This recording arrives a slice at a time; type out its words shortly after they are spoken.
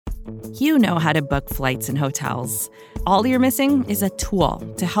You know how to book flights and hotels. All you're missing is a tool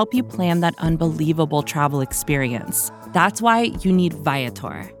to help you plan that unbelievable travel experience. That's why you need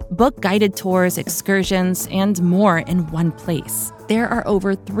Viator. Book guided tours, excursions, and more in one place. There are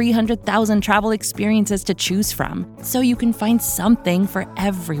over 300,000 travel experiences to choose from, so you can find something for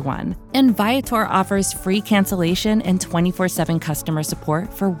everyone. And Viator offers free cancellation and 24/7 customer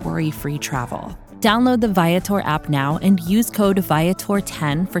support for worry-free travel. Download the Viator app now and use code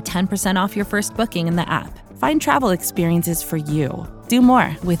Viator10 for 10% off your first booking in the app. Find travel experiences for you. Do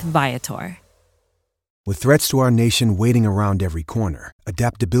more with Viator. With threats to our nation waiting around every corner,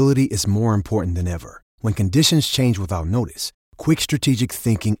 adaptability is more important than ever. When conditions change without notice, quick strategic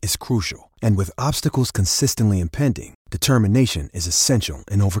thinking is crucial. And with obstacles consistently impending, determination is essential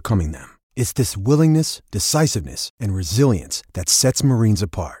in overcoming them. It's this willingness, decisiveness, and resilience that sets Marines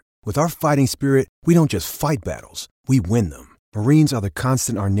apart. With our fighting spirit, we don't just fight battles, we win them. Marines are the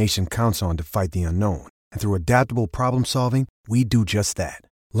constant our nation counts on to fight the unknown. And through adaptable problem solving, we do just that.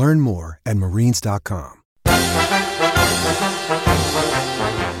 Learn more at marines.com. That's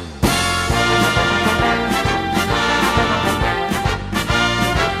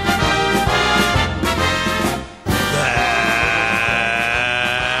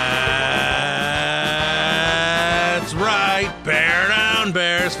right, Bear Down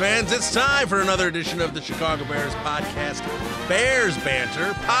Bears fans. It's time for another edition of the Chicago Bears podcast, Bears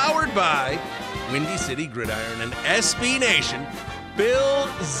Banter, powered by Windy City Gridiron and SB Nation. Bill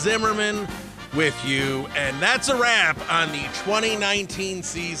Zimmerman with you, and that's a wrap on the 2019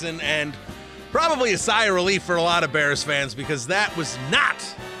 season, and probably a sigh of relief for a lot of Bears fans because that was not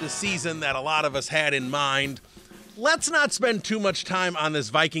the season that a lot of us had in mind. Let's not spend too much time on this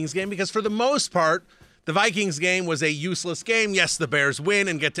Vikings game because for the most part, the Vikings game was a useless game. Yes, the Bears win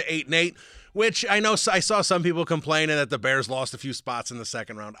and get to 8-8, which I know I saw some people complaining that the Bears lost a few spots in the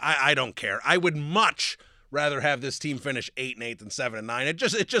second round. I don't care. I would much rather have this team finish 8-8 than 7-9.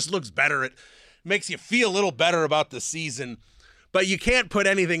 It just looks better. It makes you feel a little better about the season. But you can't put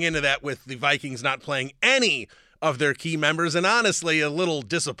anything into that with the Vikings not playing any of their key members. And honestly, a little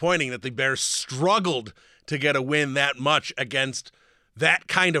disappointing that the Bears struggled to get a win that much against that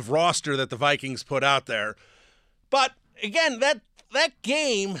kind of roster that the Vikings put out there. But again, that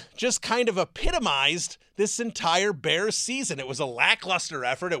game just kind of epitomized this entire Bears season. It was a lackluster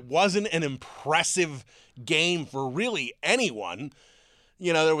effort. It wasn't an impressive game for really anyone.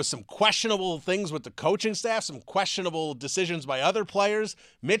 You know, there was some questionable things with the coaching staff, some questionable decisions by other players.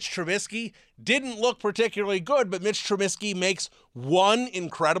 Mitch Trubisky didn't look particularly good, but Mitch Trubisky makes one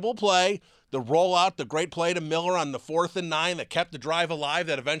incredible play, the rollout, the great play to Miller on the 4th and 9 that kept the drive alive,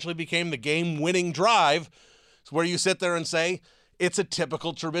 that eventually became the game-winning drive. It's where you sit there and say, it's a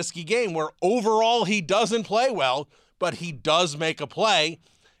typical Trubisky game where overall he doesn't play well, but he does make a play.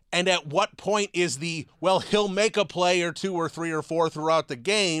 And at what point is he'll make a play or two or three or four throughout the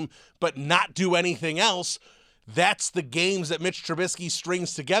game, but not do anything else? That's the games that Mitch Trubisky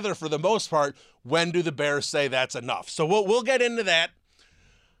strings together for the most part. When do the Bears say that's enough? So we'll get into that.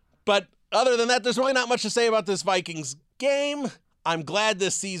 But other than that, there's really not much to say about this Vikings game. I'm glad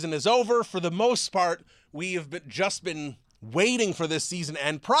this season is over. For the most part, we have just been waiting for this season,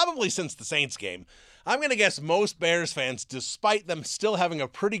 and probably since the Saints game. I'm going to guess most Bears fans, despite them still having a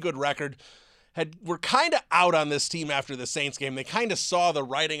pretty good record, were kind of out on this team after the Saints game. They kind of saw the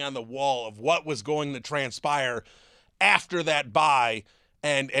writing on the wall of what was going to transpire after that bye,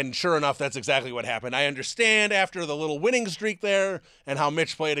 and sure enough, that's exactly what happened. I understand after the little winning streak there and how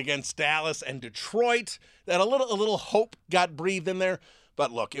Mitch played against Dallas and Detroit that a little hope got breathed in there.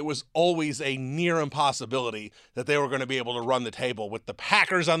 But look, it was always a near impossibility that they were going to be able to run the table with the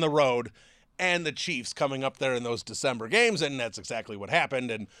Packers on the road and the Chiefs coming up there in those December games, and that's exactly what happened,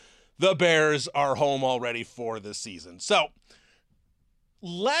 and the Bears are home already for this season. So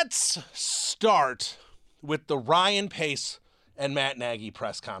let's start with the Ryan Pace and Matt Nagy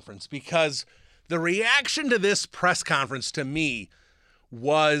press conference, because the reaction to this press conference to me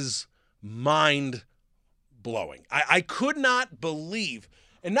was mind-blowing. I could not believe,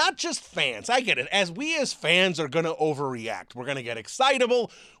 and not just fans, I get it, as fans are going to overreact. We're going to get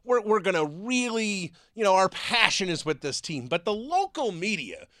excitable. We're going to really, our passion is with this team. But the local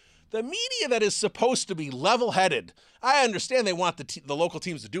media, the media that is supposed to be level-headed, I understand they want the local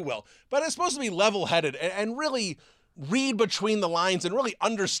teams to do well, but it's supposed to be level-headed and really read between the lines and really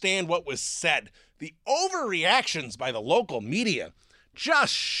understand what was said. The overreactions by the local media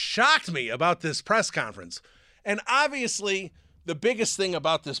just shocked me about this press conference. And obviously, the biggest thing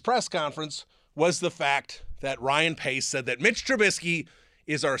about this press conference was the fact that Ryan Pace said that Mitch Trubisky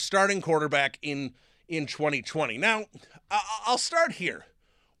is our starting quarterback in 2020. Now, I'll start here.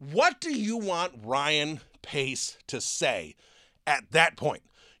 What do you want Ryan Pace to say at that point?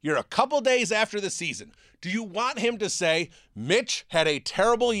 You're a couple days after the season. Do you want him to say, Mitch had a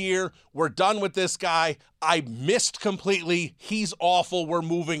terrible year, we're done with this guy, I missed completely, he's awful, we're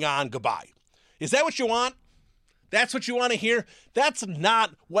moving on, goodbye? Is that what you want? That's what you want to hear? That's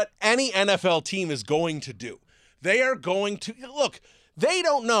not what any NFL team is going to do. They are going to, look, they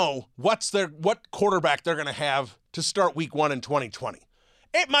don't know what quarterback they're going to have to start week 1 in 2020.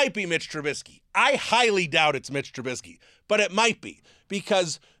 It might be Mitch Trubisky. I highly doubt it's Mitch Trubisky, but it might be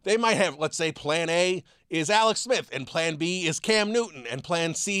because they might have, let's say, plan A is Alex Smith, and plan B is Cam Newton, and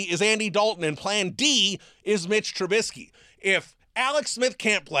plan C is Andy Dalton, and plan D is Mitch Trubisky. If Alex Smith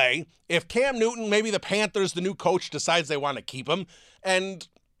can't play, if Cam Newton, maybe the Panthers, the new coach, decides they want to keep him, and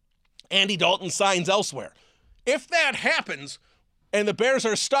Andy Dalton signs elsewhere. If that happens, and the Bears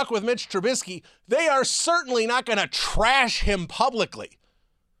are stuck with Mitch Trubisky, they are certainly not going to trash him publicly.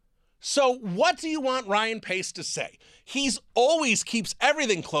 So what do you want Ryan Pace to say? He's always keeps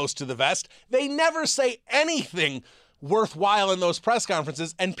everything close to the vest. They never say anything worthwhile in those press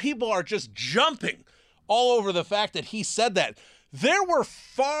conferences, and people are just jumping all over the fact that he said that. There were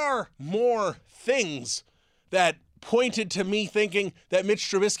far more things that pointed to me thinking that Mitch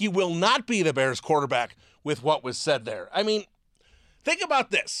Trubisky will not be the Bears quarterback with what was said there. I mean, think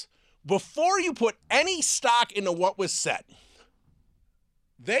about this. Before you put any stock into what was said,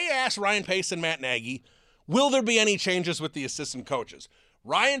 they asked Ryan Pace and Matt Nagy, will there be any changes with the assistant coaches?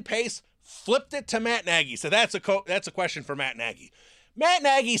 Ryan Pace flipped it to Matt Nagy. So that's a question for Matt Nagy. Matt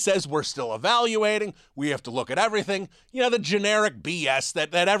Nagy says we're still evaluating. We have to look at everything. You know, the generic BS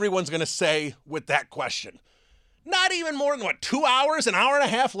that everyone's going to say with that question. Not even more than, 2 hours, an hour and a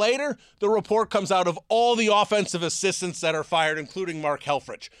half later, the report comes out of all the offensive assistants that are fired, including Mark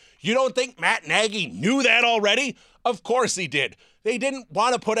Helfrich. You don't think Matt Nagy knew that already? Of course he did. They didn't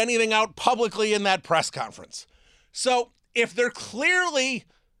want to put anything out publicly in that press conference. So if they're clearly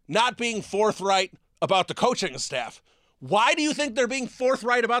not being forthright about the coaching staff, why do you think they're being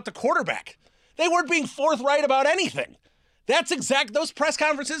forthright about the quarterback? They weren't being forthright about anything. Those press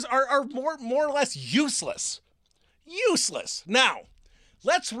conferences are more or less useless. Useless. Now,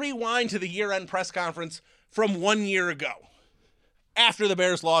 let's rewind to the year-end press conference from 1 year ago, after the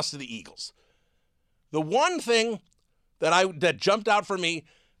Bears lost to the Eagles. The one thing that jumped out for me,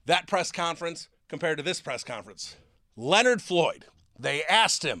 that press conference compared to this press conference, Leonard Floyd. They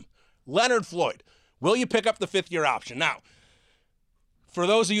asked him, Leonard Floyd, will you pick up the fifth-year option? Now, for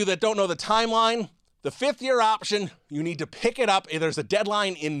those of you that don't know the timeline, the fifth-year option, you need to pick it up. There's a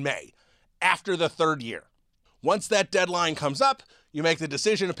deadline in May after the third year. Once that deadline comes up, you make the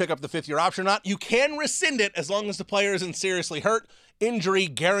decision to pick up the fifth-year option or not. You can rescind it as long as the player isn't seriously hurt. Injury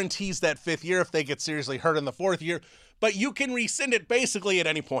guarantees that fifth year if they get seriously hurt in the fourth year, but you can rescind it basically at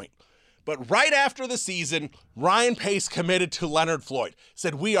any point. But right after the season, Ryan Pace committed to Leonard Floyd,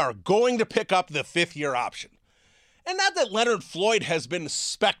 said we are going to pick up the fifth-year option. And not that Leonard Floyd has been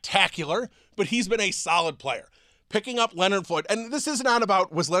spectacular, but he's been a solid player. Picking up Leonard Floyd, and this is not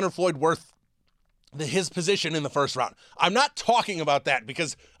about was Leonard Floyd worth his position in the first round. I'm not talking about that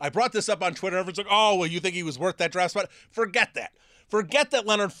because I brought this up on Twitter. Everyone's like, oh, well, you think he was worth that draft spot? Forget that. Forget that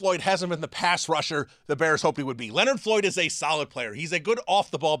Leonard Floyd hasn't been the pass rusher the Bears hoped he would be. Leonard Floyd is a solid player. He's a good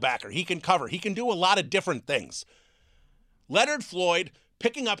off-the-ball backer. He can cover. He can do a lot of different things. Leonard Floyd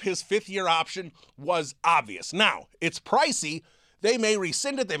picking up his fifth-year option was obvious. Now, it's pricey. They may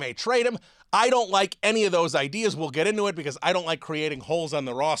rescind it. They may trade him. I don't like any of those ideas. We'll get into it because I don't like creating holes on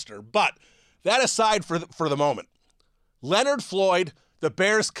the roster. But that aside for the moment, Leonard Floyd, the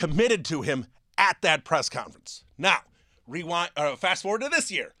Bears committed to him at that press conference. Now, fast forward to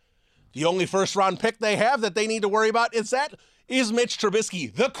this year. The only first-round pick they have that they need to worry about is Mitch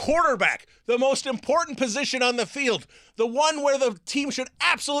Trubisky, the quarterback, the most important position on the field, the one where the team should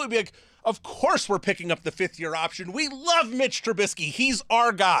absolutely be like, of course we're picking up the fifth-year option. We love Mitch Trubisky. He's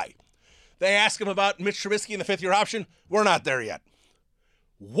our guy. They ask him about Mitch Trubisky and the fifth-year option. We're not there yet.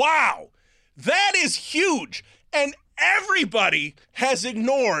 Wow. That is huge. And everybody has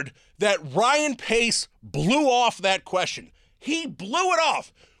ignored that Ryan Pace blew off that question. He blew it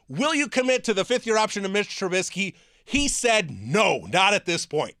off. Will you commit to the fifth-year option to Mitch Trubisky? He said no, not at this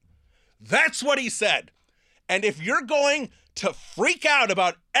point. That's what he said. And if you're going to freak out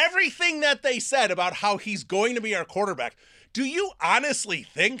about everything that they said about how he's going to be our quarterback, do you honestly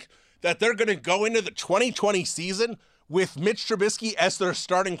think that they're going to go into the 2020 season with Mitch Trubisky as their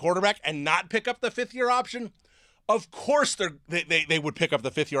starting quarterback and not pick up the fifth-year option? Of course they would pick up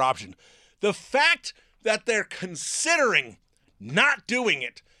the fifth-year option. The fact that they're considering not doing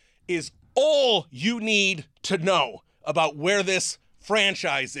it is all you need to know about where this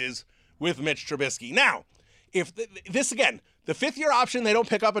franchise is with Mitch Trubisky. Now, if this again, the fifth-year option they don't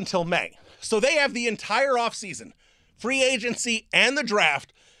pick up until May. So they have the entire offseason, free agency and the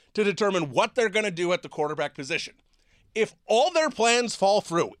draft to determine what they're going to do at the quarterback position. If all their plans fall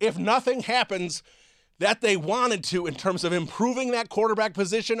through, if nothing happens that they wanted to in terms of improving that quarterback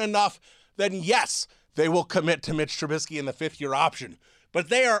position enough, then yes, they will commit to Mitch Trubisky in the fifth-year option. But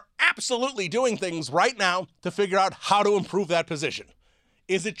they are absolutely doing things right now to figure out how to improve that position.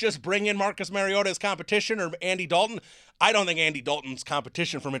 Is it just bring in Marcus Mariota as competition or Andy Dalton? I don't think Andy Dalton's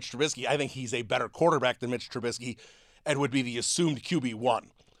competition for Mitch Trubisky. I think he's a better quarterback than Mitch Trubisky and would be the assumed QB1.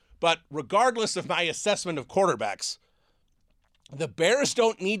 But regardless of my assessment of quarterbacks, the Bears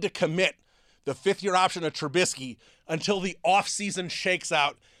don't need to commit the fifth-year option of Trubisky until the offseason shakes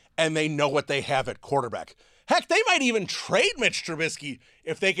out and they know what they have at quarterback. Heck, they might even trade Mitch Trubisky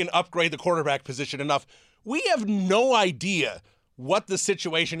if they can upgrade the quarterback position enough. We have no idea what the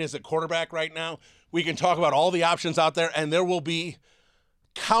situation is at quarterback right now. We can talk about all the options out there, and there will be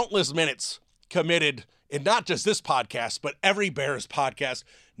countless minutes committed in not just this podcast, but every Bears podcast,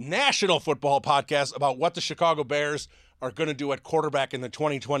 national football podcast, about what the Chicago Bears are going to do at quarterback in the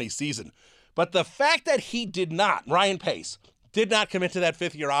 2020 season. But the fact that he did not, Ryan Pace, did not commit to that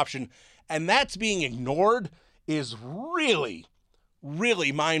fifth-year option, and that's being ignored, is really,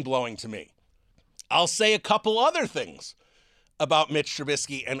 really mind-blowing to me. I'll say a couple other things about Mitch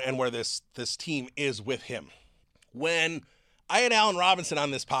Trubisky and where this team is with him. When I had Allen Robinson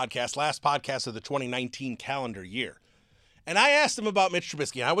on this podcast, last podcast of the 2019 calendar year, and I asked him about Mitch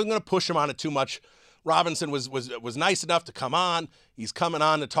Trubisky, and I wasn't going to push him on it too much. Robinson was nice enough to come on. He's coming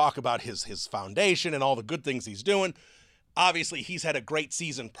on to talk about his foundation and all the good things he's doing. Obviously, he's had a great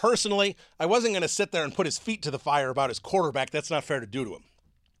season personally. I wasn't going to sit there and put his feet to the fire about his quarterback. That's not fair to do to him.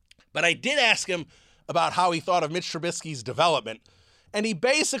 But I did ask him about how he thought of Mitch Trubisky's development, and he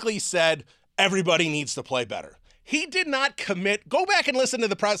basically said everybody needs to play better. He did not commit. Go back and listen to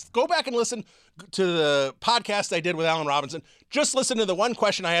the podcast I did with Allen Robinson. Just listen to the one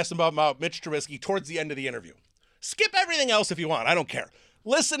question I asked him about Mitch Trubisky towards the end of the interview. Skip everything else if you want. I don't care.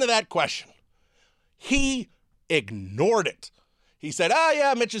 Listen to that question. He ignored it. He said,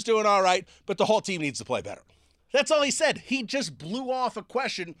 yeah, Mitch is doing all right, but the whole team needs to play better. That's all he said. He just blew off a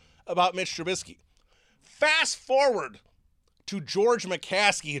question about Mitch Trubisky. Fast forward to George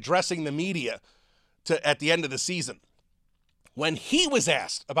McCaskey addressing the media at the end of the season. When he was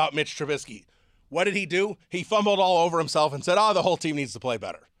asked about Mitch Trubisky, what did he do? He fumbled all over himself and said, the whole team needs to play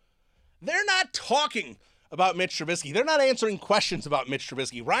better. They're not talking about Mitch Trubisky. They're not answering questions about Mitch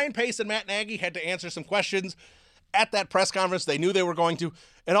Trubisky. Ryan Pace and Matt Nagy had to answer some questions at that press conference. They knew they were going to,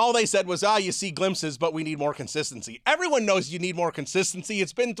 and all they said was, you see glimpses, but we need more consistency. Everyone knows you need more consistency.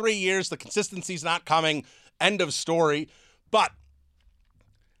 It's been 3 years. The consistency's not coming. End of story. But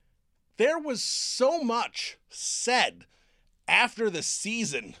there was so much said after the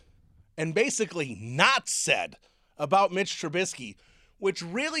season and basically not said about Mitch Trubisky, which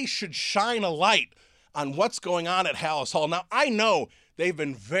really should shine a light on what's going on at Hallis Hall. Now, I know they've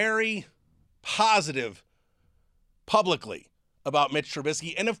been very positive publicly about Mitch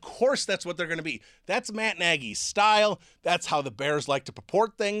Trubisky, and of course that's what they're going to be. That's Matt Nagy's style. That's how the Bears like to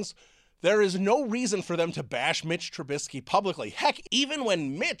purport things. There is no reason for them to bash Mitch Trubisky publicly. Heck, even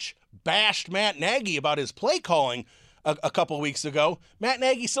when Mitch bashed Matt Nagy about his play calling a couple weeks ago, Matt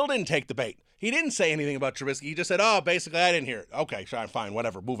Nagy still didn't take the bait. He didn't say anything about Trubisky. He just said, basically, I didn't hear it. Okay, fine,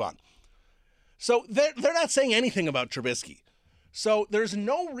 whatever, move on. So they're not saying anything about Trubisky. So there's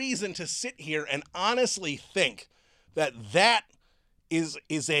no reason to sit here and honestly think that is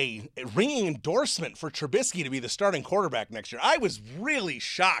a ringing endorsement for Trubisky to be the starting quarterback next year. I was really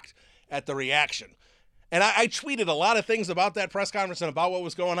shocked at the reaction. And I tweeted a lot of things about that press conference and about what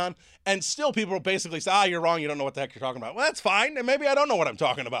was going on, and still people basically say, you're wrong, you don't know what the heck you're talking about. Well, that's fine, and maybe I don't know what I'm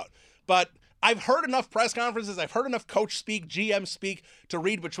talking about. But I've heard enough press conferences, I've heard enough coach speak, GM speak, to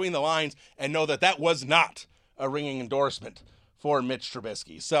read between the lines and know that was not a ringing endorsement for Mitch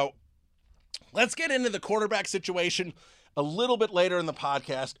Trubisky. So let's get into the quarterback situation a little bit later in the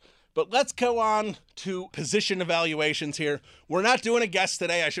podcast. But let's go on to position evaluations here. We're not doing a guest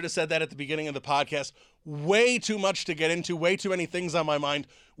today. I should have said that at the beginning of the podcast. Way too much to get into, way too many things on my mind.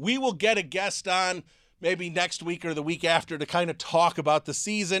 We will get a guest on maybe next week or the week after to kind of talk about the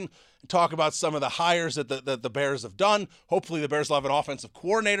season, talk about some of the hires that the Bears have done. Hopefully the Bears will have an offensive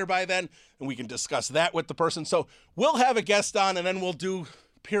coordinator by then, and we can discuss that with the person. So we'll have a guest on, and then we'll do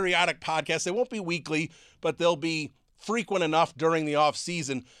periodic podcasts. They won't be weekly, but they'll be frequent enough during the off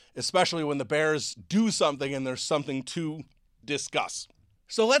season, especially when the Bears do something and there's something to discuss.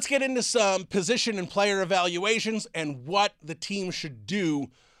 So let's get into some position and player evaluations and what the team should do,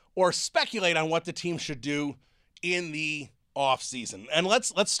 or speculate on what the team should do in the offseason. And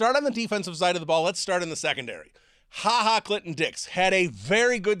let's start on the defensive side of the ball. Let's start in the secondary. Clinton Dix had a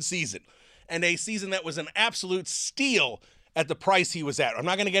very good season, and a season that was an absolute steal at the price he was at. I'm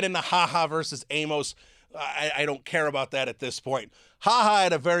not going to get into versus Amos. I don't care about that at this point.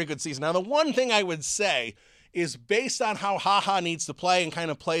 Had a very good season. Now, the one thing I would say is, based on how needs to play and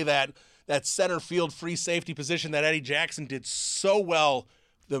kind of play that center field free safety position that Eddie Jackson did so well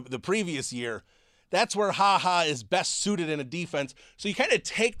the previous year, that's where is best suited in a defense. So you kind of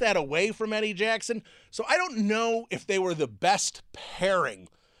take that away from Eddie Jackson. So I don't know if they were the best pairing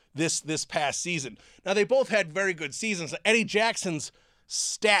this past season. Now, they both had very good seasons. Eddie Jackson's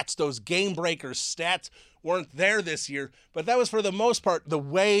stats, those game breaker stats, weren't there this year, but that was, for the most part, the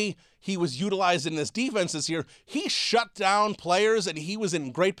way he was utilized in this defense this year. He shut down players, and he was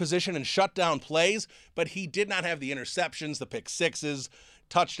in great position and shut down plays, but he did not have the interceptions, the pick sixes,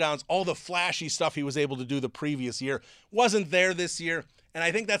 touchdowns, all the flashy stuff he was able to do the previous year. Wasn't there this year, and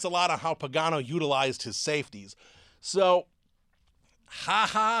I think that's a lot of how Pagano utilized his safeties. So,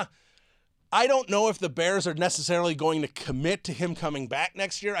 I don't know if the Bears are necessarily going to commit to him coming back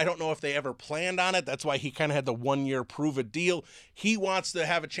next year. I don't know if they ever planned on it. That's why he kind of had the 1-year prove-it deal. He wants to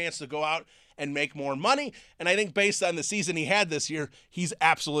have a chance to go out and make more money, and I think based on the season he had this year, he's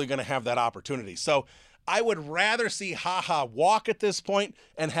absolutely going to have that opportunity. So I would rather see walk at this point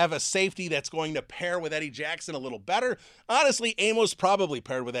and have a safety that's going to pair with Eddie Jackson a little better. Honestly, Amos probably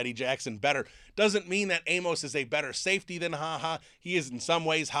paired with Eddie Jackson better. Doesn't mean that Amos is a better safety than He is in some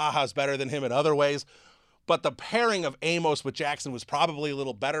ways. Is better than him in other ways. But the pairing of Amos with Jackson was probably a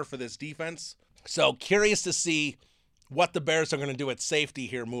little better for this defense. So curious to see what the Bears are going to do at safety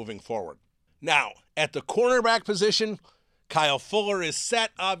here moving forward. Now, at the cornerback position, Kyle Fuller is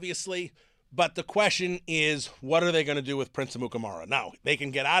set, obviously. But the question is, what are they going to do with Prince Amukamara? Now, they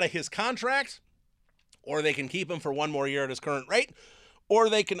can get out of his contract, or they can keep him for one more year at his current rate, or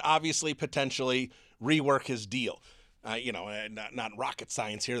they can obviously potentially rework his deal. Not rocket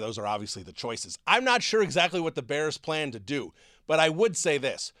science here. Those are obviously the choices. I'm not sure exactly what the Bears plan to do, but I would say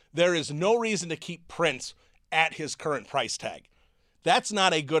this. There is no reason to keep Prince at his current price tag. That's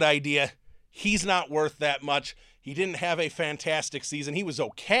not a good idea. He's not worth that much. He didn't have a fantastic season. He was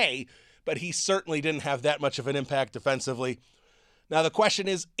okay, but he certainly didn't have that much of an impact defensively. Now, the question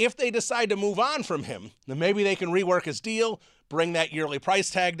is, if they decide to move on from him, then maybe they can rework his deal, bring that yearly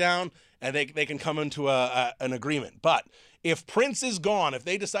price tag down, and they can come into an agreement. But if Prince is gone, if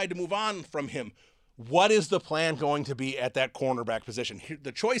they decide to move on from him, what is the plan going to be at that cornerback position?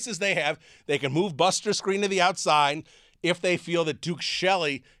 The choices they have, they can move Buster Screen to the outside if they feel that Duke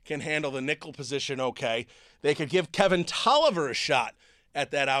Shelley can handle the nickel position okay. They could give Kevin Tolliver a shot at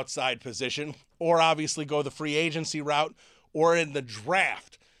that outside position, or obviously go the free agency route, or in the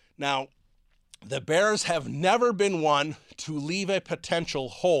draft. Now, the Bears have never been one to leave a potential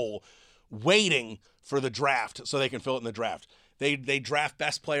hole waiting for the draft so they can fill it in the draft. They draft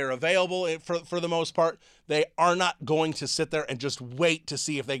best player available for the most part. They are not going to sit there and just wait to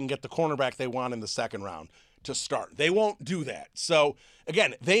see if they can get the cornerback they want in the second round to start. They won't do that. So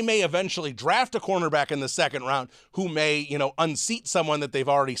again, they may eventually draft a cornerback in the second round who may, unseat someone that they've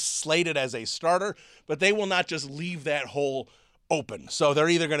already slated as a starter, but they will not just leave that hole open. So they're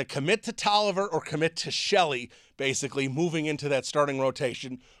either going to commit to Tolliver or commit to Shelley, basically moving into that starting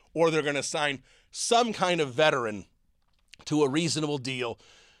rotation, or they're going to sign some kind of veteran to a reasonable deal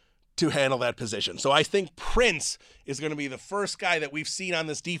to handle that position. So I think Prince is going to be the first guy that we've seen on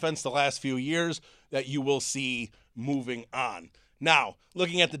this defense the last few years that you will see moving on. Now,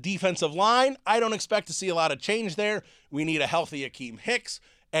 looking at the defensive line, I don't expect to see a lot of change there. We need a healthy Akeem Hicks.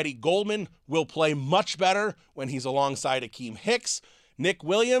 Eddie Goldman will play much better when he's alongside Akeem Hicks. Nick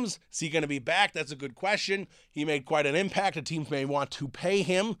Williams, is he going to be back? That's a good question. He made quite an impact. A team may want to pay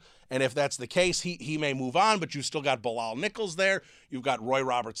him, and if that's the case, he may move on, but you still got Bilal Nichols there. You've got Roy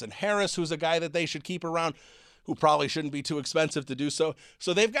Robertson Harris, who's a guy that they should keep around, who probably shouldn't be too expensive to do so.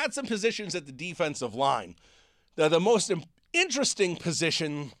 So they've got some positions at the defensive line. The most interesting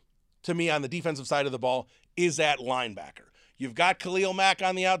position to me on the defensive side of the ball is at linebacker. You've got Khalil Mack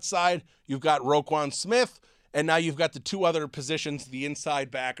on the outside. You've got Roquan Smith. And now you've got the two other positions, the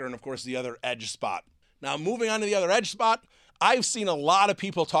inside backer and, of course, the other edge spot. Now, moving on to the other edge spot, I've seen a lot of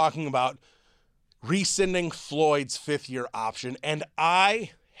people talking about rescinding Floyd's fifth-year option, and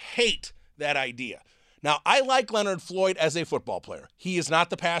I hate that idea. Now, I like Leonard Floyd as a football player. He is not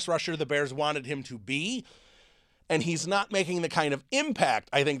the pass rusher the Bears wanted him to be, and he's not making the kind of impact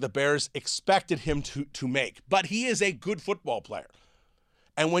I think the Bears expected him to make. But he is a good football player.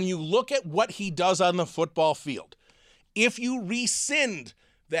 And when you look at what he does on the football field, if you rescind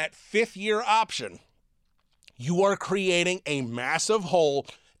that fifth-year option, you are creating a massive hole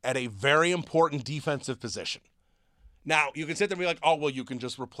at a very important defensive position. Now, you can sit there and be like, oh, well, you can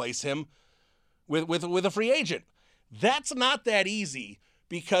just replace him with a free agent. That's not that easy,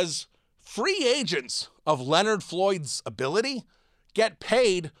 because free agents of Leonard Floyd's ability get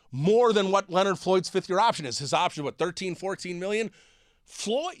paid more than what Leonard Floyd's fifth-year option is. His option, what, 13, 14 million?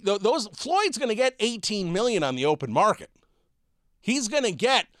 Floyd's going to get 18 million on the open market. He's going to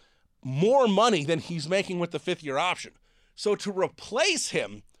get more money than he's making with the fifth-year option. So to replace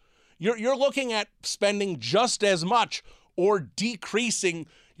him, you're looking at spending just as much or decreasing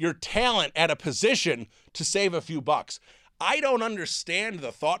your talent at a position to save a few bucks. I don't understand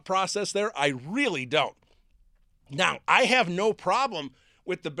the thought process there. I really don't. Now, I have no problem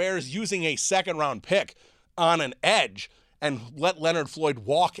with the Bears using a second-round pick on an edge and let Leonard Floyd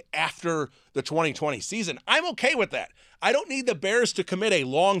walk after the 2020 season. I'm okay with that. I don't need the Bears to commit a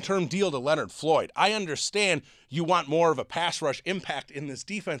long-term deal to Leonard Floyd. I understand you want more of a pass rush impact in this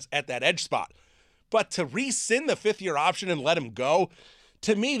defense at that edge spot. But to rescind the fifth-year option and let him go,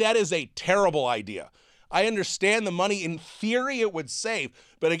 to me, that is a terrible idea. I understand the money in theory it would save,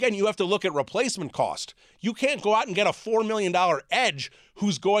 but again, you have to look at replacement cost. You can't go out and get a $4 million edge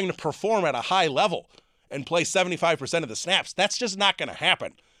who's going to perform at a high level and play 75% of the snaps. That's just not going to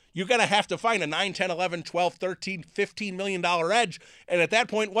happen. You're going to have to find a 9, 10, 11, 12, 13, $15 million edge. And at that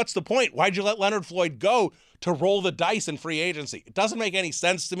point, what's the point? Why'd you let Leonard Floyd go to roll the dice in free agency? It doesn't make any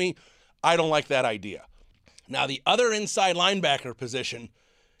sense to me. I don't like that idea. Now, the other inside linebacker position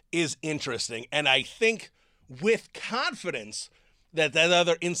is interesting. And I think with confidence that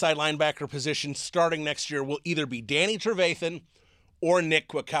other inside linebacker position starting next year will either be Danny Trevathan or Nick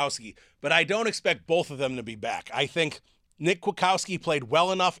Kwiatkowski. But I don't expect both of them to be back. I think Nick Kwiatkowski played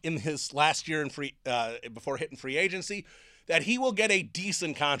well enough in his last year in before hitting free agency that he will get a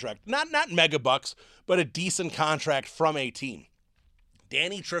decent contract. Not mega bucks, but a decent contract from a team.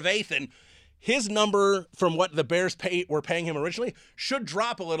 Danny Trevathan, his number from what the Bears were paying him originally should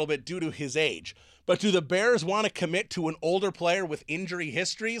drop a little bit due to his age. But do the Bears want to commit to an older player with injury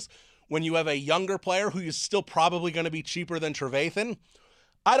histories when you have a younger player who is still probably going to be cheaper than Trevathan?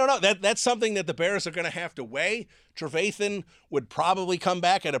 I don't know. That's something that the Bears are going to have to weigh. Trevathan would probably come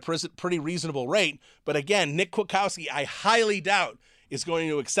back at a pretty reasonable rate. But again, Nick Kwiatkowski, I highly doubt, is going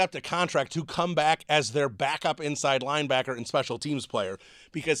to accept a contract to come back as their backup inside linebacker and special teams player,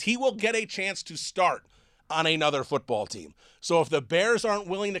 because he will get a chance to start on another football team. So if the Bears aren't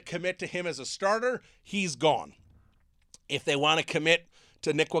willing to commit to him as a starter, he's gone. If they want to commit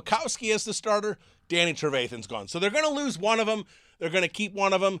to Nick Kwiatkowski as the starter, Danny Trevathan's gone. So they're going to lose one of them. They're going to keep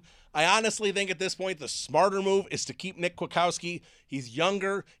one of them. I honestly think at this point the smarter move is to keep Nick Kwiatkowski. He's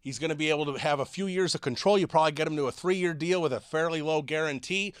younger. He's going to be able to have a few years of control. You probably get him to a 3-year deal with a fairly low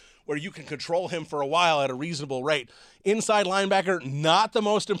guarantee where you can control him for a while at a reasonable rate. Inside linebacker, not the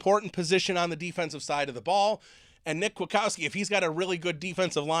most important position on the defensive side of the ball. And Nick Kwiatkowski, if he's got a really good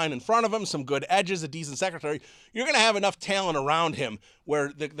defensive line in front of him, some good edges, a decent secondary, you're going to have enough talent around him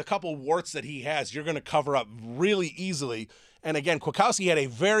where the couple warts that he has, you're going to cover up really easily. And again, Kwiatkowski had a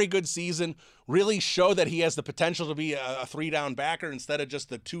very good season, really showed that he has the potential to be a 3-down backer instead of just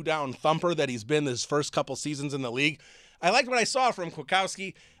the 2-down thumper that he's been his first couple seasons in the league. I liked what I saw from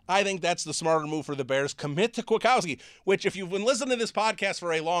Kwiatkowski. I think that's the smarter move for the Bears. Commit to Kwiatkowski, which if you've been listening to this podcast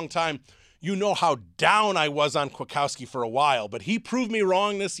for a long time, you know how down I was on Kwiatkowski for a while, but he proved me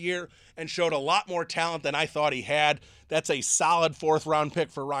wrong this year and showed a lot more talent than I thought he had. That's a solid 4th-round pick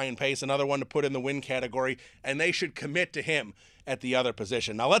for Ryan Pace, another one to put in the win category, and they should commit to him at the other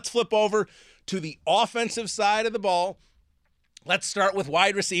position. Now let's flip over to the offensive side of the ball. Let's start with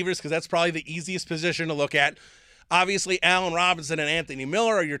wide receivers because that's probably the easiest position to look at. Obviously, Allen Robinson and Anthony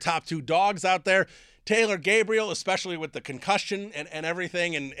Miller are your top 2 dogs out there. Taylor Gabriel, especially with the concussion and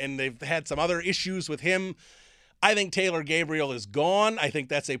everything, and they've had some other issues with him. I think Taylor Gabriel is gone. I think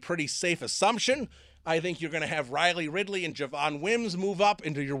that's a pretty safe assumption. I think you're going to have Riley Ridley and Javon Wims move up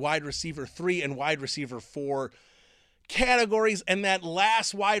into your wide receiver 3 and wide receiver 4 categories. And that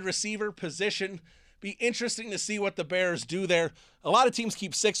last wide receiver position, be interesting to see what the Bears do there. A lot of teams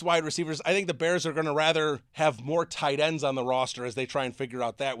keep 6 wide receivers. I think the Bears are going to rather have more tight ends on the roster as they try and figure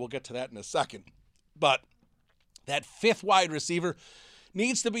out that. We'll get to that in a second. But that 5th wide receiver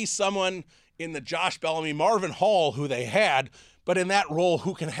needs to be someone in the Josh Bellamy, Marvin Hall, who they had, but in that role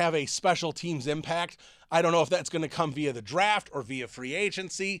who can have a special teams impact. I don't know if that's going to come via the draft or via free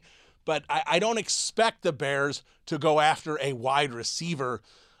agency, but I don't expect the Bears to go after a wide receiver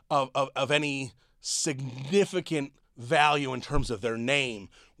of any significant value in terms of their name,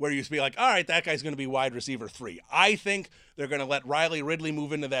 where you used to be like, all right, that guy's going to be wide receiver 3. I think they're going to let Riley Ridley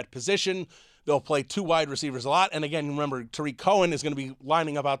move into that position. They'll play 2 wide receivers a lot. And again, remember, Tariq Cohen is going to be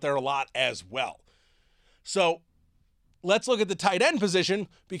lining up out there a lot as well. So let's look at the tight end position,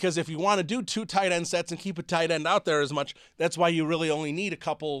 because if you want to do 2 tight end sets and keep a tight end out there as much, that's why you really only need a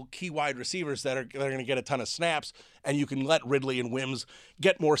couple key wide receivers that are going to get a ton of snaps, and you can let Ridley and Wims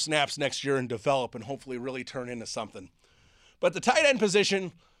get more snaps next year and develop and hopefully really turn into something. But the tight end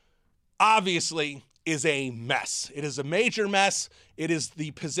position obviously is a mess. It is a major mess. It is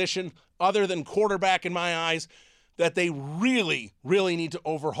the position, other than quarterback in my eyes, that they really, really need to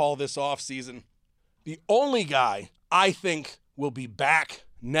overhaul this offseason. The only guy I think will be back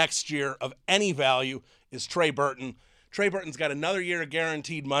next year of any value is Trey Burton. Trey Burton's got another year of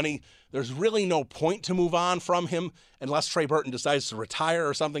guaranteed money. There's really no point to move on from him unless Trey Burton decides to retire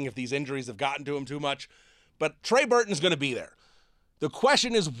or something, if these injuries have gotten to him too much. But Trey Burton's going to be there. The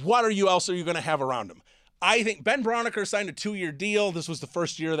question is, what else are you going to have around him? I think Ben Braunecker signed a 2-year deal. This was the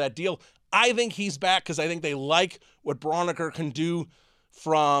first year of that deal. I think he's back because I think they like what Braunecker can do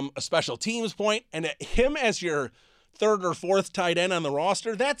from a special teams point. And him as your 3rd or 4th tight end on the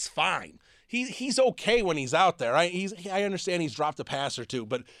roster, that's fine. He's okay when he's out there. I understand he's dropped a pass or 2,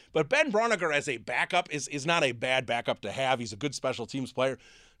 but Ben Braunecker as a backup is not a bad backup to have. He's a good special teams player.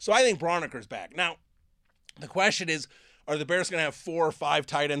 So I think Braunecker's back. Now, the question is, are the Bears going to have 4 or 5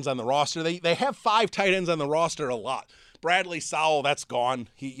 tight ends on the roster? They have 5 tight ends on the roster a lot. Bradley Sowell, that's gone.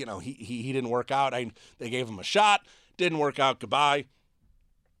 He didn't work out. They gave him a shot. Didn't work out. Goodbye.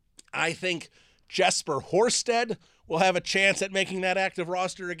 I think Jesper Horsted will have a chance at making that active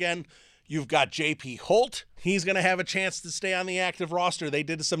roster again. You've got J.P. Holt. He's going to have a chance to stay on the active roster. They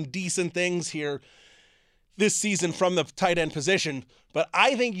did some decent things here this season from the tight end position, but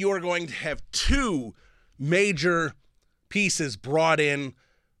I think you are going to have 2 major pieces brought in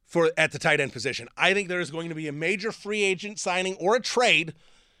at the tight end position. I think there is going to be a major free agent signing or a trade.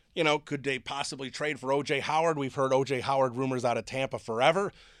 Could they possibly trade for O.J. Howard? We've heard O.J. Howard rumors out of Tampa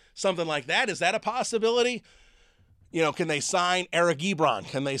forever. Something like that. Is that a possibility? Can they sign Eric Ebron?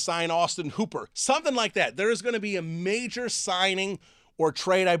 Can they sign Austin Hooper? Something like that. There is going to be a major signing or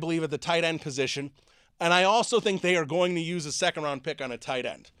trade, I believe, at the tight end position. And I also think they are going to use a 2nd-round pick on a tight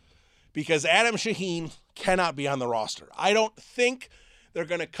end, because Adam Shaheen cannot be on the roster. I don't think they're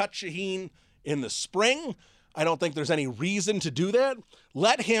going to cut Shaheen in the spring. I don't think there's any reason to do that.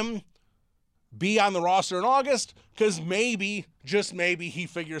 Let him be on the roster in August, because maybe, just maybe, he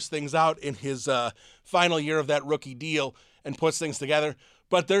figures things out in his final year of that rookie deal and puts things together.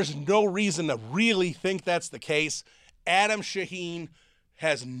 But there's no reason to really think that's the case. Adam Shaheen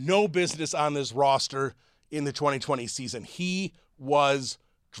has no business on this roster in the 2020 season. He was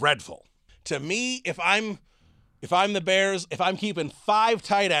dreadful. To me, if I'm the Bears, if I'm keeping 5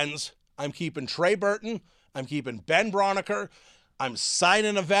 tight ends, I'm keeping Trey Burton, I'm keeping Ben Braunecker, I'm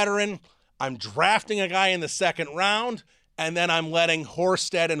signing a veteran, I'm drafting a guy in the 2nd round, and then I'm letting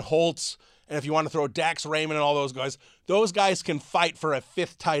Horsted and Holtz, and if you want to throw Dax Raymond and all those guys can fight for a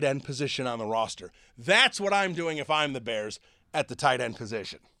 5th tight end position on the roster. That's what I'm doing if I'm the Bears at the tight end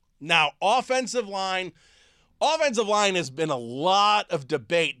position. Now, offensive line has been a lot of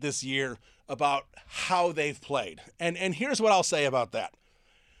debate this year about how they've played. And here's what I'll say about that.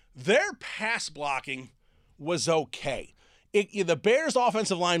 Their pass blocking was okay. The Bears'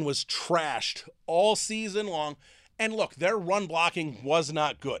 offensive line was trashed all season long. And look, their run blocking was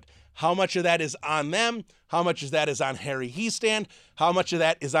not good. How much of that is on them? How much of that is on Harry Hiestand? How much of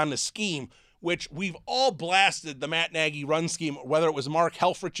that is on the scheme, which we've all blasted the Matt Nagy run scheme, whether it was Mark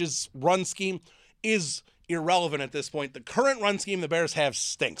Helfrich's run scheme, is irrelevant at this point. The current run scheme the Bears have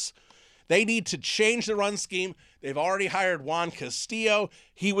stinks. They need to change the run scheme. They've already hired Juan Castillo.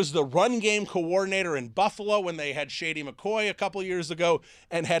 He was the run game coordinator in Buffalo when they had Shady McCoy a couple years ago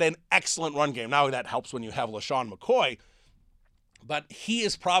and had an excellent run game. Now that helps when you have LaShawn McCoy, but he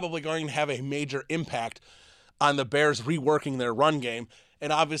is probably going to have a major impact on the Bears reworking their run game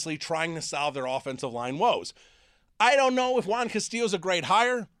and obviously trying to solve their offensive line woes. I don't know if Juan Castillo's a great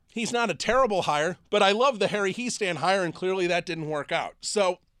hire. He's not a terrible hire, but I love the Harry Hiestand hire, and clearly that didn't work out.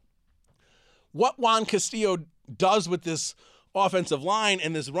 So what Juan Castillo does with this offensive line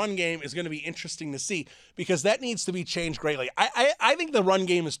and this run game is going to be interesting to see, because that needs to be changed greatly. I think the run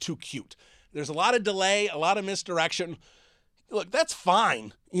game is too cute. There's a lot of delay, a lot of misdirection. Look, that's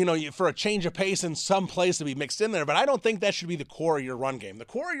fine, for a change of pace and some plays to be mixed in there, but I don't think that should be the core of your run game. The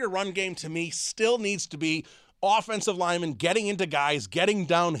core of your run game, to me, still needs to be offensive linemen getting into guys, getting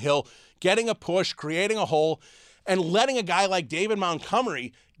downhill, getting a push, creating a hole, and letting a guy like David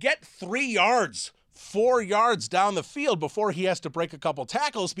Montgomery get 3 yards, 4 yards down the field before he has to break a couple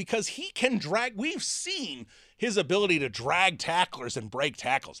tackles, because he can drag. We've seen his ability to drag tacklers and break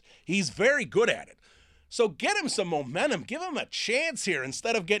tackles. He's very good at it. So get him some momentum. Give him a chance here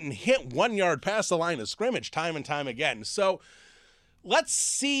instead of getting hit 1 yard past the line of scrimmage time and time again. So let's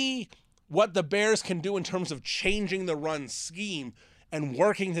see what the Bears can do in terms of changing the run scheme and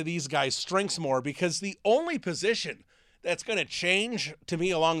working to these guys' strengths more, because the only position that's going to change to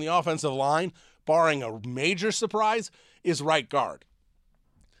me along the offensive line, barring a major surprise, is right guard.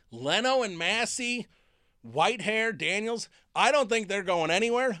 Leno and Massey, Whitehair, Daniels, I don't think they're going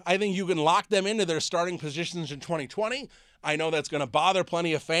anywhere. I think you can lock them into their starting positions in 2020. I know that's going to bother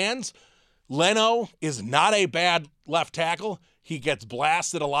plenty of fans. Leno is not a bad left tackle. He gets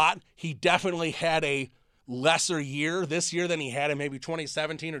blasted a lot. He definitely had a lesser year this year than he had in maybe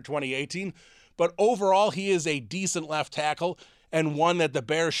 2017 or 2018. But overall, he is a decent left tackle and one that the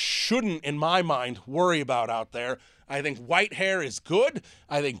Bears shouldn't, in my mind, worry about out there. I think Whitehair is good.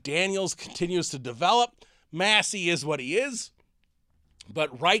 I think Daniels continues to develop. Massey is what he is.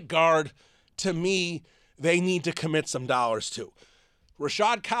 But right guard, to me, they need to commit some dollars to.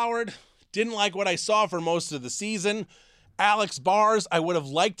 Rashad Coward, didn't like what I saw for most of the season. Alex Bars, I would have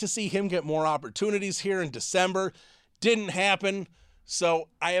liked to see him get more opportunities here in December. Didn't happen. So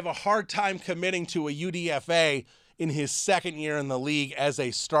I have a hard time committing to a UDFA in his second year in the league as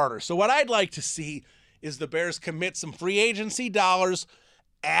a starter. So what I'd like to see is the Bears commit some free agency dollars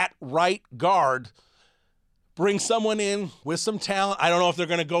at right guard, bring someone in with some talent. I don't know if they're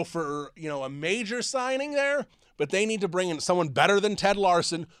going to go for, a major signing there, but they need to bring in someone better than Ted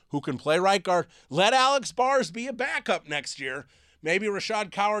Larson who can play right guard. Let Alex Bars be a backup next year. Maybe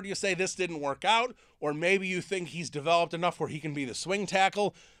Rashad Coward, you say this didn't work out, or maybe you think he's developed enough where he can be the swing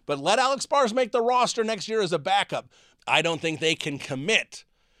tackle, but let Alex Bars make the roster next year as a backup. I don't think they can commit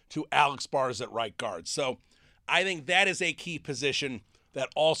to Alex Bars at right guard. So I think that is a key position that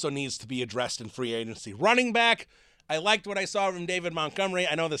also needs to be addressed in free agency. Running back, I liked what I saw from David Montgomery.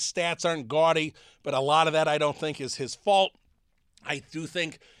 I know the stats aren't gaudy, but a lot of that I don't think is his fault. I do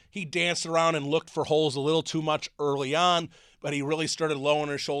think he danced around and looked for holes a little too much early on, but he really started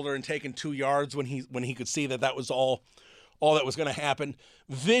lowering his shoulder and taking 2 yards when he could see that was all that was going to happen.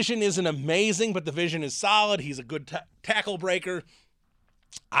 Vision isn't amazing, but the vision is solid. He's a good tackle breaker.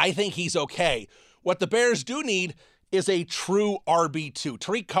 I think he's okay. What the Bears do need is a true RB2.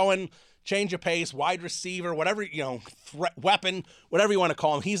 Tariq Cohen, change of pace, wide receiver, whatever, weapon, whatever you want to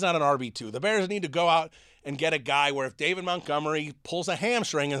call him. He's not an RB2. The Bears need to go out and get a guy where if David Montgomery pulls a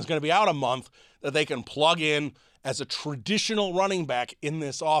hamstring and is going to be out a month, that they can plug in as a traditional running back in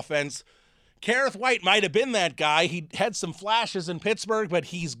this offense. Kareth White might have been that guy. He had some flashes in Pittsburgh, but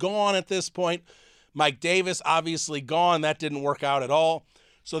he's gone at this point. Mike Davis, obviously gone. That didn't work out at all.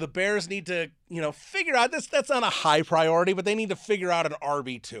 So the Bears need to, figure out this. That's not a high priority, but they need to figure out an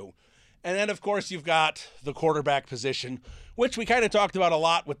RB2. And then, of course, you've got the quarterback position, which we kind of talked about a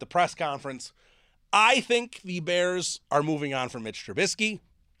lot with the press conference. I think the Bears are moving on from Mitch Trubisky.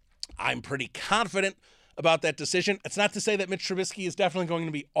 I'm pretty confident about that decision. It's not to say that Mitch Trubisky is definitely going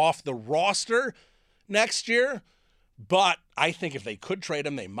to be off the roster next year, but I think if they could trade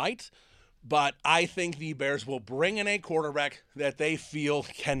him, they might. But I think the Bears will bring in a quarterback that they feel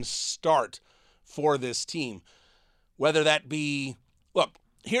can start for this team. Whether that be, look,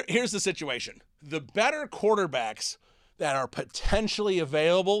 here's the situation. The better quarterbacks that are potentially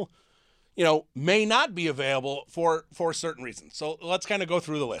available, may not be available for certain reasons. So let's kind of go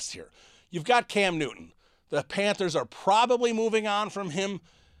through the list here. You've got Cam Newton. The Panthers are probably moving on from him.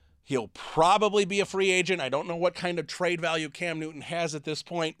 He'll probably be a free agent. I don't know what kind of trade value Cam Newton has at this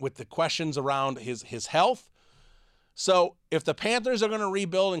point with the questions around his health. So if the Panthers are going to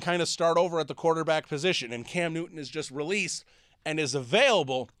rebuild and kind of start over at the quarterback position and Cam Newton is just released and is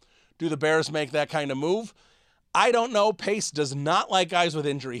available, do the Bears make that kind of move? I don't know. Pace does not like guys with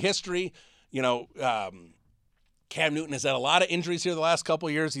injury history. Cam Newton has had a lot of injuries here the last couple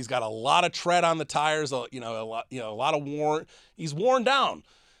of years. He's got a lot of tread on the tires, a lot of worn. He's worn down.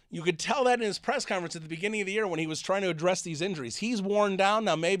 You could tell that in his press conference at the beginning of the year when he was trying to address these injuries. He's worn down.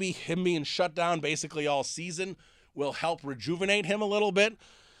 Now, maybe him being shut down basically all season will help rejuvenate him a little bit.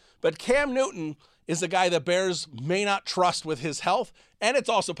 But Cam Newton is a guy the Bears may not trust with his health, and it's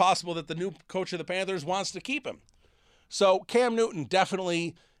also possible that the new coach of the Panthers wants to keep him. So Cam Newton,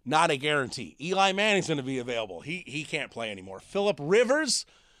 definitely not a guarantee. Eli Manning's going to be available. He can't play anymore. Phillip Rivers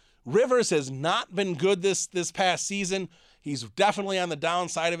has not been good this past season. He's definitely on the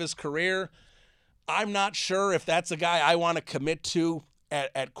downside of his career. I'm not sure if that's a guy I want to commit to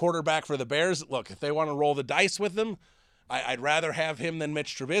at quarterback for the Bears. Look, if they want to roll the dice with him, I'd rather have him than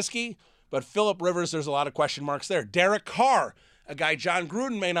Mitch Trubisky. But Phillip Rivers, there's a lot of question marks there. Derek Carr, a guy John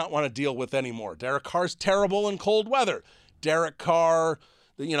Gruden may not want to deal with anymore. Derek Carr's terrible in cold weather. Derek Carr,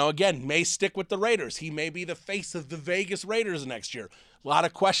 again, may stick with the Raiders. He may be the face of the Vegas Raiders next year. A lot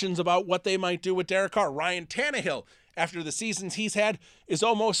of questions about what they might do with Derek Carr. Ryan Tannehill, after the seasons he's had, is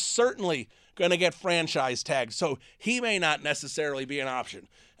almost certainly going to get franchise tagged, so he may not necessarily be an option.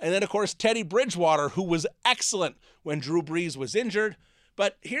 And then, of course, Teddy Bridgewater, who was excellent when Drew Brees was injured.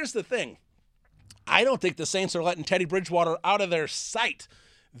 But here's the thing. I don't think the Saints are letting Teddy Bridgewater out of their sight.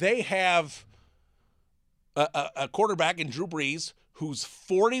 They have a quarterback in Drew Brees who's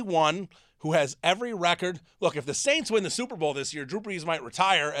 41, who has every record. Look, if the Saints win the Super Bowl this year, Drew Brees might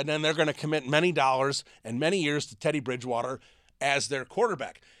retire, and then they're going to commit many dollars and many years to Teddy Bridgewater as their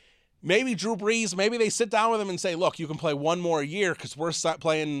quarterback. Maybe Drew Brees, maybe they sit down with him and say, look, you can play one more year because we're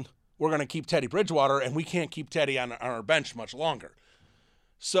going to keep Teddy Bridgewater, and we can't keep Teddy on our bench much longer.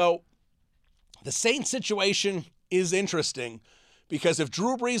 So the Saints situation is interesting because if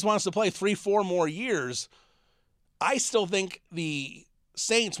Drew Brees wants to play 3-4 more years, I still think the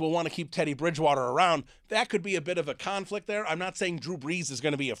Saints will want to keep Teddy Bridgewater around. That could be a bit of a conflict there. I'm not saying Drew Brees is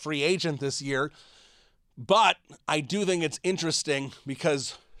going to be a free agent this year, but I do think it's interesting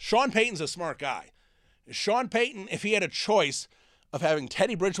because Sean Payton's a smart guy. Sean Payton, if he had a choice of having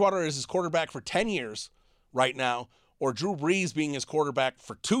Teddy Bridgewater as his quarterback for 10 years right now, or Drew Brees being his quarterback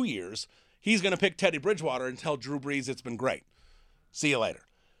for 2 years, he's going to pick Teddy Bridgewater and tell Drew Brees it's been great. See you later.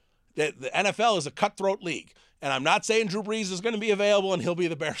 The NFL is a cutthroat league, and I'm not saying Drew Brees is going to be available and he'll be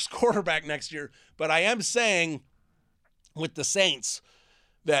the Bears quarterback next year, but I am saying with the Saints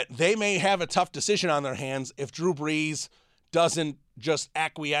that they may have a tough decision on their hands if Drew Brees doesn't just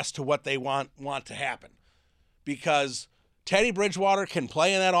acquiesce to what they want to happen. Because Teddy Bridgewater can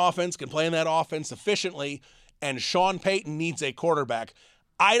play in that offense efficiently, and Sean Payton needs a quarterback.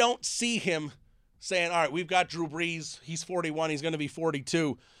 I don't see him saying, all right, we've got Drew Brees. He's 41. He's going to be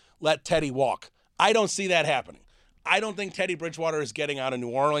 42. Let Teddy walk. I don't see that happening. I don't think Teddy Bridgewater is getting out of New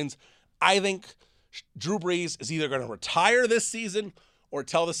Orleans. I think Drew Brees is either going to retire this season or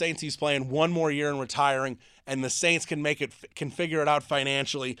tell the Saints he's playing one more year and retiring, and the Saints can figure it out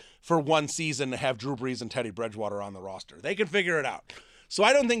financially for one season to have Drew Brees and Teddy Bridgewater on the roster. They can figure it out. So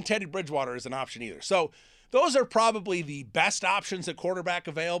I don't think Teddy Bridgewater is an option either. So those are probably the best options at quarterback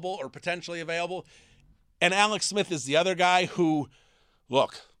available or potentially available. And Alex Smith is the other guy who,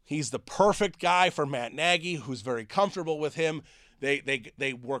 look, he's the perfect guy for Matt Nagy, who's very comfortable with him.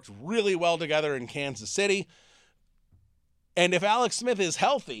 They worked really well together in Kansas City. And if Alex Smith is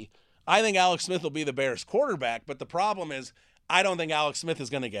healthy, I think Alex Smith will be the Bears quarterback. But the problem is, I don't think Alex Smith is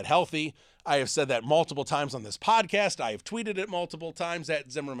going to get healthy. I have said that multiple times on this podcast. I have tweeted it multiple times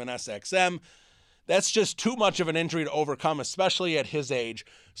at Zimmerman SXM. That's just too much of an injury to overcome, especially at his age.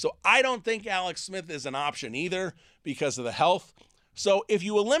 So I don't think Alex Smith is an option either because of the health. So if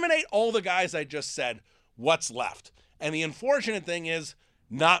you eliminate all the guys I just said, what's left? And the unfortunate thing is,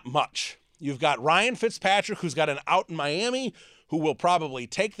 not much. You've got Ryan Fitzpatrick, who's got an out in Miami, who will probably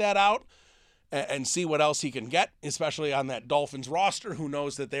take that out and see what else he can get, especially on that Dolphins roster, who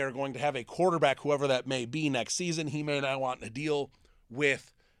knows that they are going to have a quarterback, whoever that may be, next season. He may not want to deal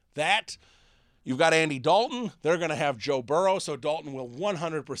with that. You've got Andy Dalton. They're going to have Joe Burrow, so Dalton will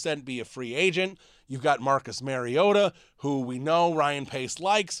 100% be a free agent. You've got Marcus Mariota, who we know Ryan Pace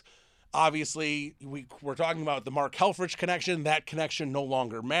likes. Obviously, we're talking about the Mark Helfrich connection. That connection no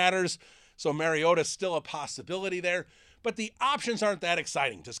longer matters. So Mariota is still a possibility there. But the options aren't that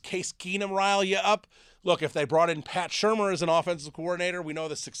exciting. Does Case Keenum rile you up? Look, if they brought in Pat Shurmur as an offensive coordinator, we know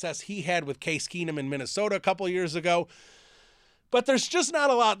the success he had with Case Keenum in Minnesota a couple of years ago. But there's just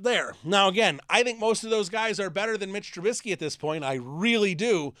not a lot there. Now, again, I think most of those guys are better than Mitch Trubisky at this point. I really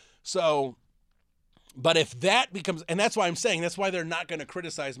do. So, but if that becomes, and that's why I'm saying, that's why they're not going to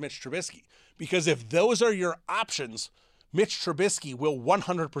criticize Mitch Trubisky. Because if those are your options, Mitch Trubisky will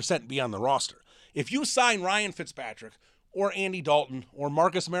 100% be on the roster. If you sign Ryan Fitzpatrick or Andy Dalton or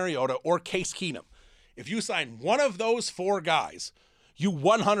Marcus Mariota or Case Keenum, if you sign one of those four guys, you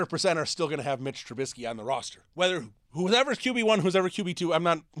 100% are still going to have Mitch Trubisky on the roster. Whether whoever's QB1, whoever's QB2, I'm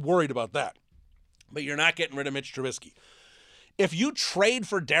not worried about that. But you're not getting rid of Mitch Trubisky. If you trade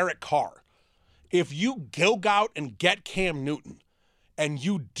for Derek Carr, if you go out and get Cam Newton, and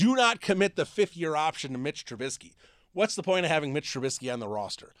you do not commit the fifth-year option to Mitch Trubisky, what's the point of having Mitch Trubisky on the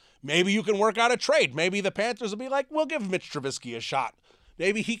roster? Maybe you can work out a trade. Maybe the Panthers will be like, we'll give Mitch Trubisky a shot.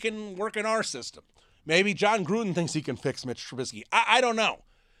 Maybe he can work in our system. Maybe John Gruden thinks he can fix Mitch Trubisky. I don't know.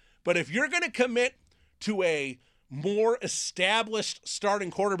 But if you're going to commit to a more established starting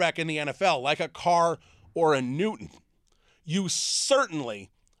quarterback in the NFL, like a Carr or a Newton, you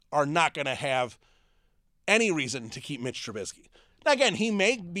certainly are not going to have any reason to keep Mitch Trubisky. Now, again, he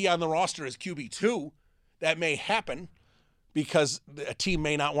may be on the roster as QB2. That may happen because a team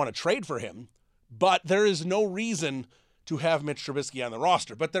may not want to trade for him. But there is no reason to have Mitch Trubisky on the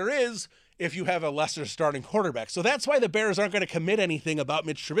roster. But there is if you have a lesser starting quarterback. So that's why the Bears aren't going to commit anything about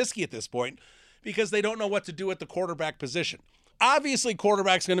Mitch Trubisky at this point, because they don't know what to do at the quarterback position. Obviously,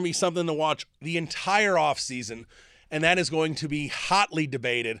 quarterback's going to be something to watch the entire offseason, and that is going to be hotly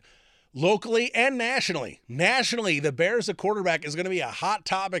debated locally and nationally. Nationally, the Bears at quarterback is going to be a hot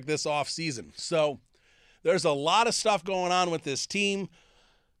topic this offseason. So there's a lot of stuff going on with this team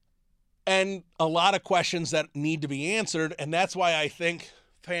and a lot of questions that need to be answered, and that's why I think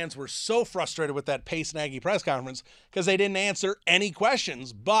fans were so frustrated with that Pace Nagy press conference, because they didn't answer any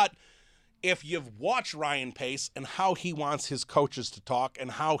questions. But if you've watched Ryan Pace and how he wants his coaches to talk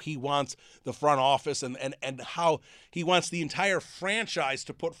and how he wants the front office and how he wants the entire franchise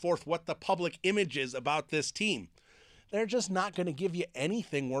to put forth what the public image is about this team, they're just not going to give you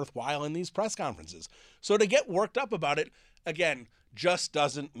anything worthwhile in these press conferences. So to get worked up about it, again, just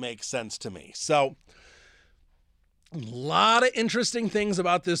doesn't make sense to me. So a lot of interesting things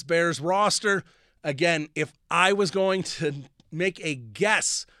about this Bears roster. Again, if I was going to make a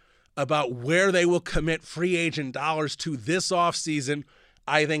guess about where they will commit free agent dollars to this offseason,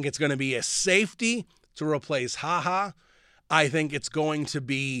 I think it's going to be a safety to replace HaHa. I think it's going to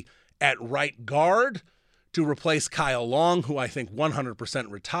be at right guard to replace Kyle Long, who I think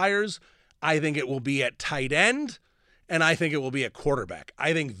 100% retires. I think it will be at tight end, and I think it will be at quarterback.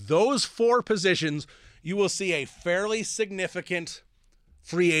 I think those four positions, you will see a fairly significant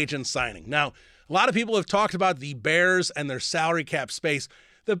free agent signing. Now, a lot of people have talked about the Bears and their salary cap space.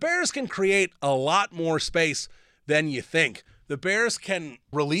 The Bears can create a lot more space than you think. The Bears can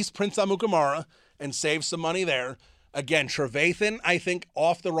release Prince Amukamara and save some money there. Again, Trevathan, I think,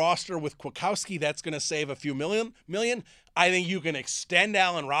 off the roster with Kwiatkowski, that's going to save a few million. I think you can extend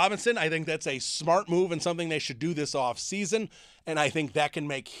Allen Robinson. I think that's a smart move and something they should do this offseason. And I think that can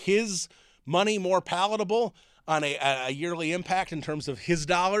make his money more palatable on a yearly impact in terms of his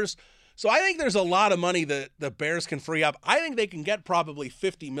dollars. So I think there's a lot of money that the Bears can free up. I think they can get probably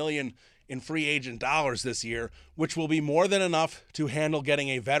 $50 million in free agent dollars this year, which will be more than enough to handle getting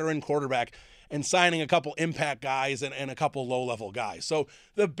a veteran quarterback and signing a couple impact guys and a couple low-level guys. So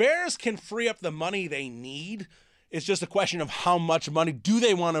the Bears can free up the money they need. It's just a question of how much money do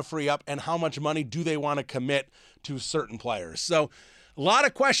they want to free up and how much money do they want to commit to certain players. So a lot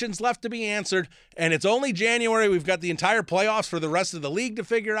of questions left to be answered, and it's only January. We've got the entire playoffs for the rest of the league to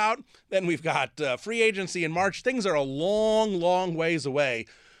figure out. Then we've got free agency in March. Things are a long, long ways away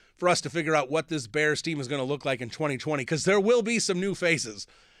for us to figure out what this Bears team is going to look like in 2020, because there will be some new faces,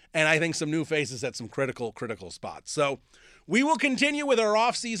 and I think some new faces at some critical spots. So we will continue with our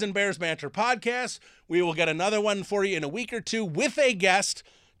off-season Bears Banter podcast. We will get another one for you in a week or two with a guest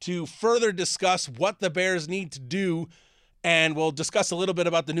to further discuss what the Bears need to do. And we'll discuss a little bit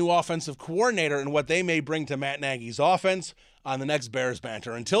about the new offensive coordinator and what they may bring to Matt Nagy's offense on the next Bears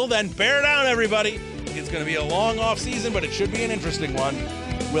Banter. Until then, bear down, everybody. It's going to be a long off season, but it should be an interesting one.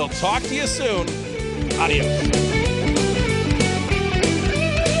 We'll talk to you soon. Adios.